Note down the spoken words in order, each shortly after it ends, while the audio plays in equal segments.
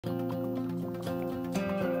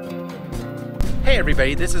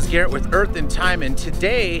everybody, this is Garrett with Earth and Time, and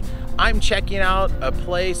today I'm checking out a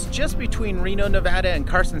place just between Reno, Nevada and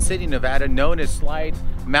Carson City, Nevada, known as Slide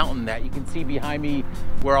Mountain, that you can see behind me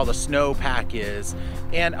where all the snowpack is.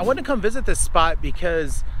 And I want to come visit this spot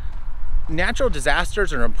because natural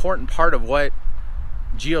disasters are an important part of what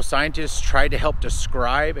geoscientists try to help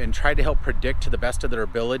describe and try to help predict to the best of their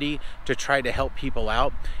ability to try to help people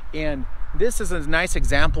out. And this is a nice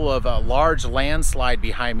example of a large landslide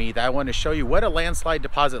behind me that I want to show you what a landslide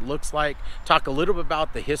deposit looks like, talk a little bit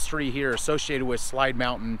about the history here associated with Slide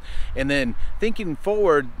Mountain, and then thinking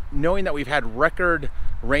forward, knowing that we've had record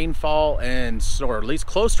rainfall or at least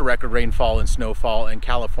close to record rainfall and snowfall in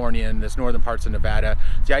California and this northern parts of Nevada.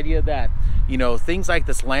 The idea that, you know, things like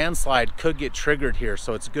this landslide could get triggered here,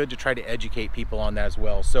 so it's good to try to educate people on that as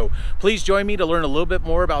well. So please join me to learn a little bit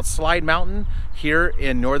more about Slide Mountain here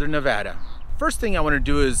in northern Nevada. First thing I want to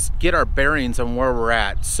do is get our bearings on where we're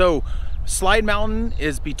at. So Slide Mountain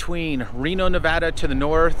is between Reno, Nevada to the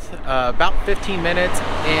north, about 15 minutes,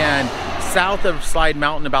 and south of Slide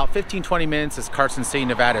Mountain, about 15-20 minutes, is Carson City,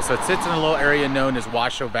 Nevada. So it sits in a little area known as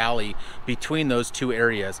Washoe Valley between those two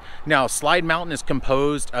areas. Now, Slide Mountain is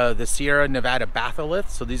composed of the Sierra Nevada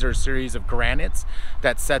batholiths. So these are a series of granites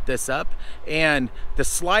that set this up. And the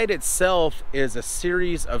slide itself is a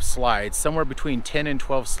series of slides, somewhere between 10 and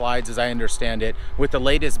 12 slides as I understand it, with the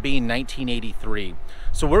latest being 1983.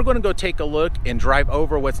 So we're going to go take a look and drive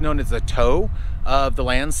over what's known as the toe of the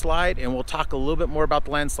landslide, and we'll talk a little bit more about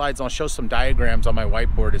the landslides. I'll show some diagrams on my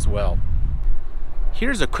whiteboard as well.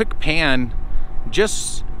 Here's a quick pan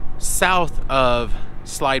just south of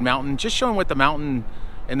Slide Mountain, just showing what the mountain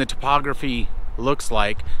and the topography looks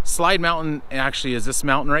like. Slide Mountain actually is this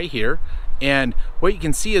mountain right here. And what you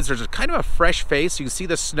can see is there's a kind of a fresh face. You can see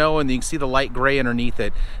the snow and you can see the light gray underneath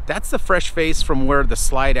it. That's the fresh face from where the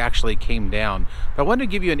slide actually came down. But I wanted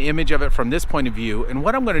to give you an image of it from this point of view. And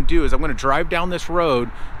what I'm going to do is I'm going to drive down this road,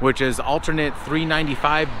 which is alternate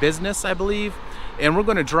 395 business, I believe. And we're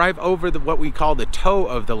going to drive over what we call the toe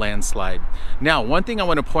of the landslide. Now, one thing I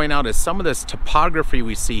want to point out is some of this topography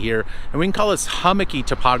we see here, and we can call this hummocky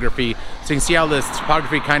topography. So you can see how this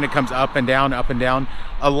topography kind of comes up and down, up and down.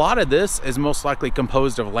 A lot of this is most likely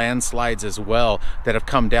composed of landslides as well that have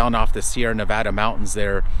come down off the Sierra Nevada mountains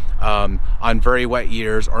there on very wet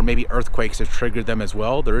years, or maybe earthquakes have triggered them as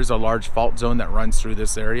well. There is a large fault zone that runs through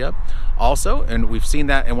this area also, and we've seen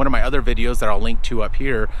that in one of my other videos that I'll link to up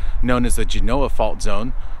here, known as the Genoa fault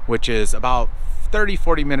zone, which is about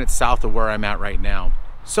 30-40 minutes south of where I'm at right now.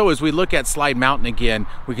 So as we look at Slide Mountain again,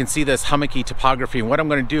 we can see this hummocky topography. And what I'm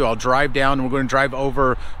going to do, I'll drive down and we're going to drive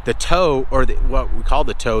over the toe, or what we call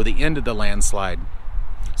the toe, the end of the landslide.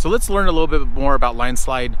 So let's learn a little bit more about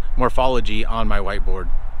landslide morphology on my whiteboard.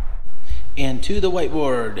 And to the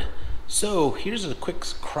whiteboard. So here's a quick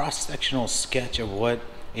cross-sectional sketch of what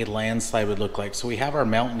a landslide would look like. So we have our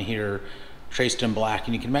mountain here traced in black,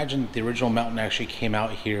 and you can imagine the original mountain actually came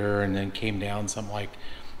out here and then came down something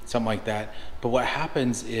like that. But what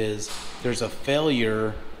happens is there's a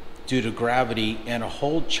failure due to gravity, and a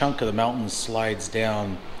whole chunk of the mountain slides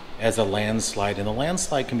down as a landslide. And the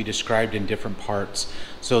landslide can be described in different parts.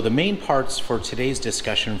 So the main parts for today's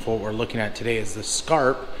discussion, for what we're looking at today, is the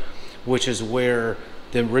scarp, which is where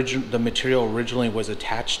the material originally was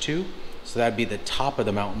attached to. So that'd be the top of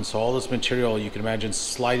the mountain. So all this material, you can imagine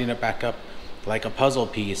sliding it back up like a puzzle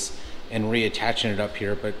piece and reattaching it up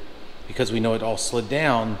here. But because we know it all slid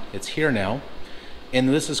down, it's here now. And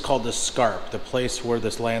this is called the scarp, the place where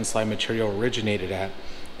this landslide material originated at.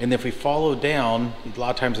 And if we follow down, a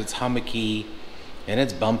lot of times it's hummocky and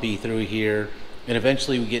it's bumpy through here. And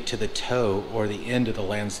eventually we get to the toe, or the end of the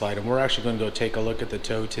landslide. And we're actually going to go take a look at the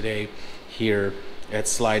toe today here at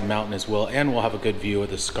Slide Mountain as well. And we'll have a good view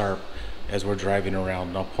of the scarp as we're driving around.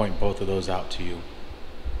 And I'll point both of those out to you.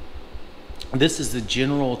 This is the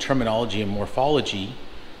general terminology and morphology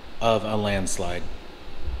of a landslide.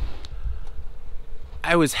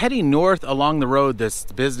 I was heading north along the road, this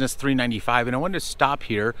business 395, and I wanted to stop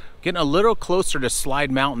here, getting a little closer to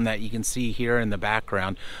Slide Mountain that you can see here in the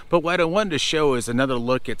background. But what I wanted to show is another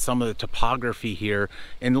look at some of the topography here.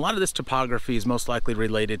 And a lot of this topography is most likely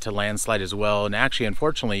related to landslide as well. And actually,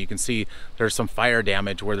 unfortunately, you can see there's some fire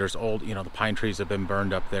damage where there's old, the pine trees have been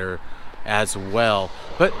burned up there as well.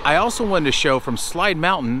 But I also wanted to show from Slide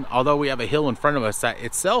Mountain, although we have a hill in front of us that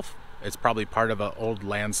itself is probably part of an old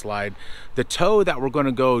landslide, the toe that we're going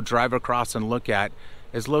to go drive across and look at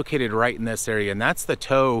is located right in this area, and that's the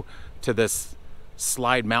toe to this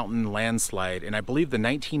Slide Mountain landslide. And I believe the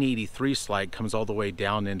 1983 slide comes all the way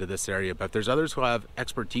down into this area. But if there's others who have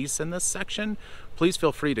expertise in this section, please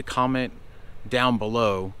feel free to comment down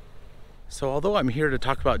below. So although I'm here to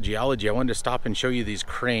talk about geology, I wanted to stop and show you these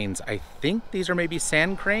cranes. I think these are maybe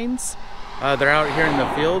sand cranes. They're out here in the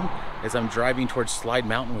field as I'm driving towards Slide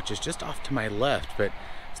Mountain, which is just off to my left, but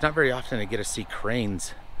it's not very often I get to see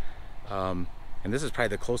cranes. And this is probably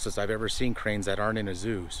the closest I've ever seen cranes that aren't in a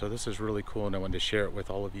zoo. So this is really cool, and I wanted to share it with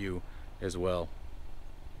all of you as well.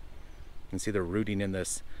 You can see they're rooting in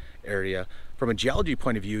this area. From a geology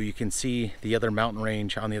point of view, you can see the other mountain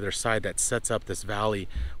range on the other side that sets up this valley.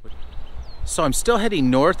 So I'm still heading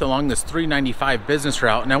north along this 395 business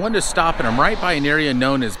route, and I wanted to stop, and I'm right by an area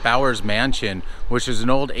known as Bowers Mansion, which is an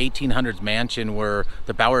old 1800s mansion where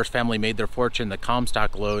the Bowers family made their fortune, the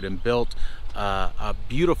Comstock Lode, and built a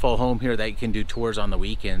beautiful home here that you can do tours on the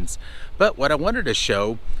weekends. But what I wanted to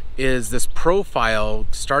show is this profile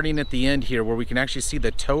starting at the end here where we can actually see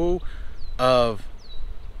the toe of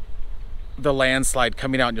the landslide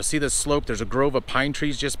coming out, and you'll see this slope. There's a grove of pine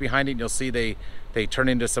trees just behind it, and you'll see they turn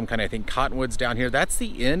into some kind of, I think, cottonwoods down here. That's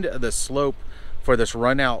the end of the slope for this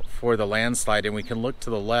run out for the landslide, and we can look to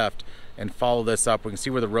the left and follow this up. We can see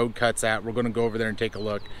where the road cuts at. We're going to go over there and take a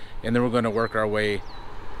look, and then we're going to work our way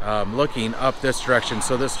looking up this direction.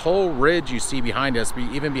 So this whole ridge you see behind us,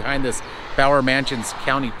 even behind this Bower Mansions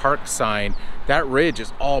County Park sign, that ridge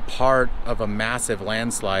is all part of a massive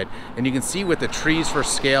landslide. And you can see with the trees for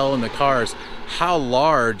scale and the cars how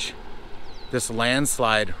large this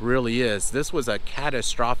landslide really is. This was a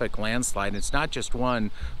catastrophic landslide, and it's not just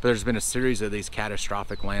one, but there's been a series of these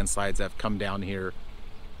catastrophic landslides that have come down here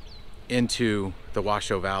into the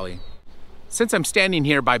Washoe Valley. Since I'm standing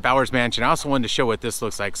here by Bowers Mansion, I also wanted to show what this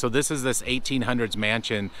looks like. So this is this 1800s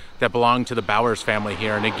mansion that belonged to the Bowers family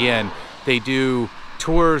here. And again, they do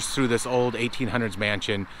tours through this old 1800s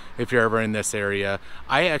mansion if you're ever in this area.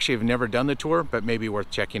 I actually have never done the tour, but maybe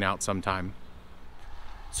worth checking out sometime.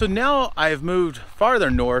 So now I've moved farther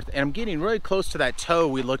north, and I'm getting really close to that toe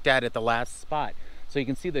we looked at the last spot. So you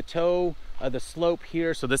can see the toe of the slope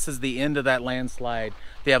here. So this is the end of that landslide.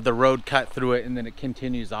 They have the road cut through it, and then it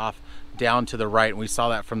continues off down to the right, and we saw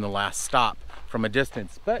that from the last stop from a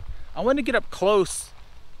distance. But I want to get up close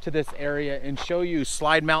to this area and show you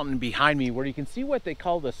Slide Mountain behind me, where you can see what they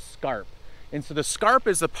call the scarp. And so the scarp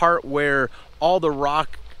is the part where all the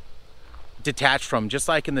rock detached from, just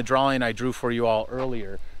like in the drawing I drew for you all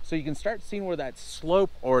earlier. So you can start seeing where that slope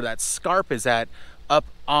or that scarp is at up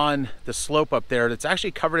on the slope up there. That's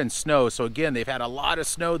actually covered in snow. So again, they've had a lot of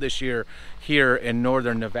snow this year here in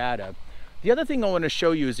northern Nevada. The other thing I want to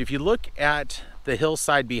show you is if you look at the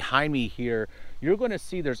hillside behind me here, you're going to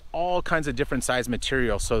see there's all kinds of different size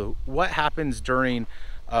material. So what happens during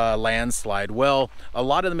a landslide? Well, a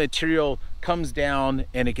lot of the material comes down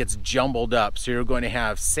and it gets jumbled up. So you're going to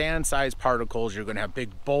have sand-sized particles, you're going to have big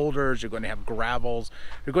boulders, you're going to have gravels,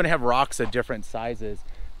 you're going to have rocks of different sizes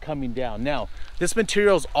coming down. Now, this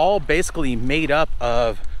material is all basically made up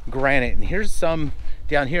of granite, and here's some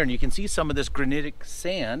down here, and you can see some of this granitic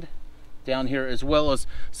sand down here, as well as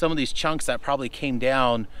some of these chunks that probably came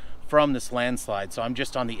down from this landslide. So I'm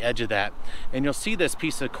just on the edge of that, and you'll see this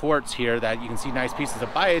piece of quartz here that you can see nice pieces of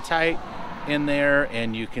biotite in there,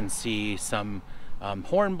 and you can see some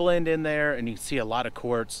hornblende in there, and you can see a lot of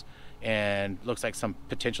quartz, and looks like some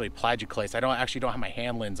potentially plagioclase. I actually don't have my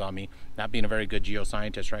hand lens on me, not being a very good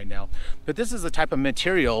geoscientist right now, but this is the type of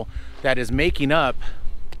material that is making up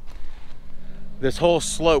this whole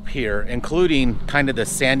slope here, including kind of the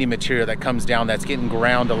sandy material that comes down that's getting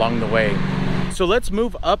ground along the way. So let's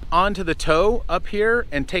move up onto the toe up here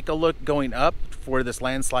and take a look going up where this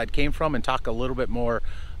landslide came from and talk a little bit more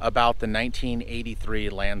about the 1983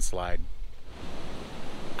 landslide.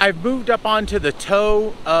 I've moved up onto the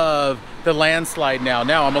toe of the landslide now.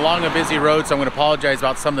 Now I'm along a busy road, so I'm going to apologize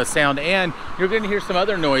about some of the sound, and you're going to hear some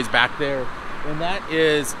other noise back there, and that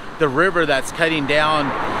is the river that's cutting down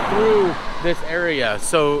through this area.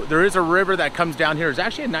 So there is a river that comes down here. There's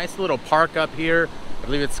actually a nice little park up here. I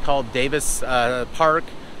believe it's called Davis Park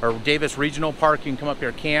or Davis Regional Park. You can come up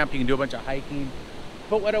here, camp, you can do a bunch of hiking.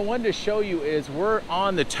 But what I wanted to show you is we're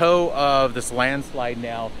on the toe of this landslide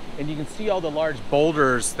now, and you can see all the large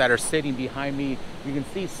boulders that are sitting behind me. You can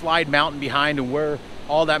see Slide Mountain behind and where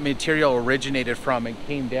all that material originated from and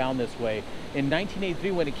came down this way. In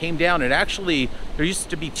 1983, when it came down, it actually, there used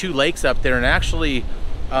to be two lakes up there, and actually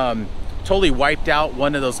totally wiped out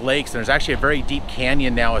one of those lakes. And there's actually a very deep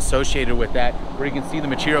canyon now associated with that, where you can see the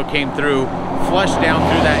material came through, flushed down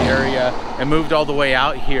through that area, and moved all the way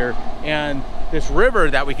out here. And this river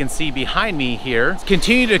that we can see behind me here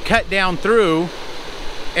continue to cut down through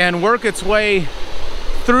and work its way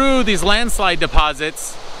through these landslide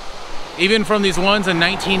deposits, even from these ones in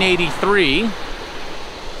 1983.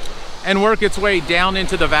 and work its way down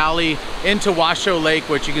into the valley, into Washoe Lake,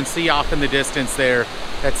 which you can see off in the distance there,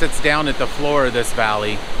 that sits down at the floor of this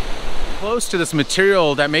valley. Close to this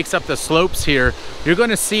material that makes up the slopes here, you're going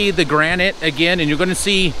to see the granite again, and you're going to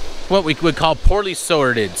see what we would call poorly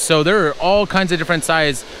sorted. So there are all kinds of different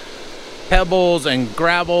size pebbles and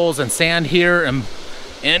gravels and sand here, and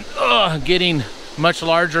getting much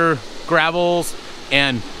larger gravels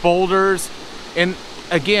and boulders. And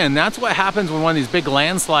again, that's what happens when one of these big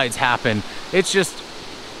landslides happen. It's just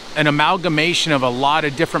an amalgamation of a lot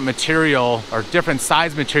of different material, or different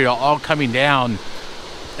size material, all coming down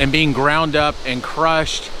and being ground up and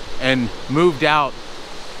crushed and moved out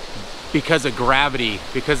because of gravity,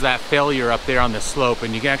 because of that failure up there on the slope.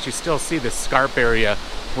 And you can actually still see the scarp area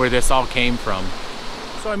where this all came from.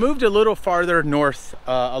 So I moved a little farther north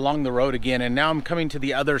along the road again, and now I'm coming to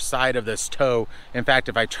the other side of this toe. In fact,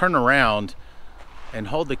 if I turn around and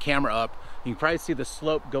hold the camera up, you can probably see the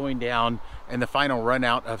slope going down and the final run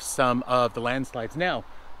out of some of the landslides. Now,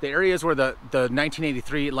 the areas where the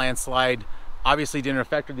 1983 landslide obviously didn't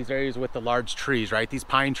affect these areas with the large trees, right? These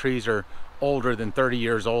pine trees are older than 30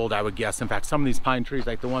 years old, I would guess. In fact, some of these pine trees,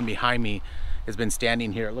 like the one behind me, has been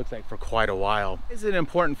standing here, it looks like, for quite a while. Is it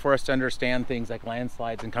important for us to understand things like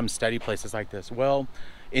landslides and come study places like this? Well,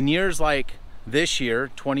 in years like this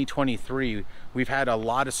year, 2023, we've had a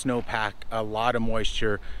lot of snowpack, a lot of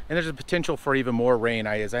moisture, and there's a potential for even more rain.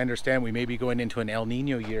 As I understand, we may be going into an El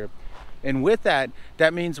Nino year. And with that,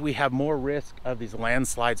 that means we have more risk of these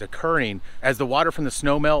landslides occurring. As the water from the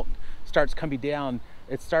snow melt starts coming down,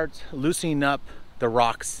 it starts loosening up the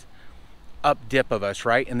rocks up dip of us,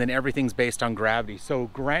 right? And then everything's based on gravity. So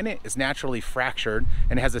granite is naturally fractured,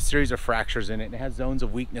 and it has a series of fractures in it, and it has zones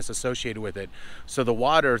of weakness associated with it. So the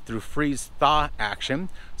water, through freeze-thaw action,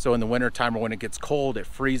 so in the winter time or when it gets cold, it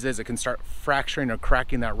freezes, it can start fracturing or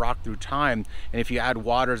cracking that rock through time. And if you add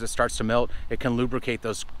water as it starts to melt, it can lubricate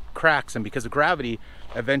those cracks, and because of gravity,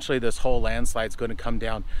 eventually this whole landslide is going to come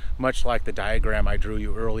down, much like the diagram I drew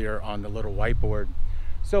you earlier on the little whiteboard.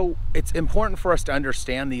 So it's important for us to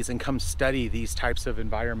understand these and come study these types of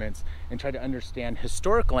environments and try to understand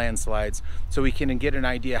historic landslides so we can get an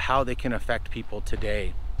idea how they can affect people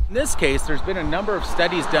today. In this case, there's been a number of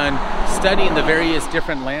studies done studying the various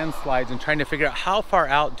different landslides and trying to figure out how far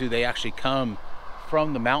out do they actually come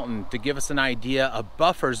from the mountain, to give us an idea, a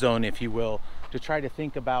buffer zone, if you will, to try to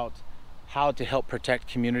think about how to help protect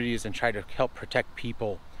communities and try to help protect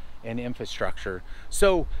people and infrastructure.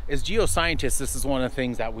 So as geoscientists, this is one of the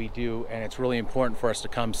things that we do, and it's really important for us to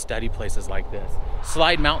come study places like this.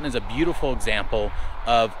 Slide Mountain is a beautiful example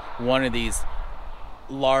of one of these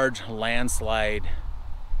large landslide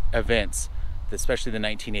events, especially the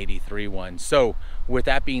 1983 one. So with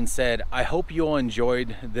that being said, I hope you all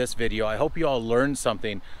enjoyed this video. I hope you all learned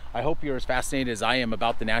something. I hope you're as fascinated as I am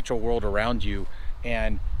about the natural world around you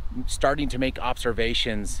and starting to make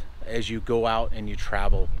observations as you go out and you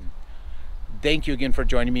travel. Thank you again for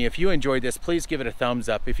joining me. If you enjoyed this, please give it a thumbs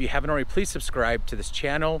up. If you haven't already, please subscribe to this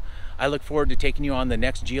channel. I look forward to taking you on the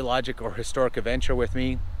next geologic or historic adventure with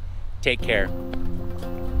me. Take care.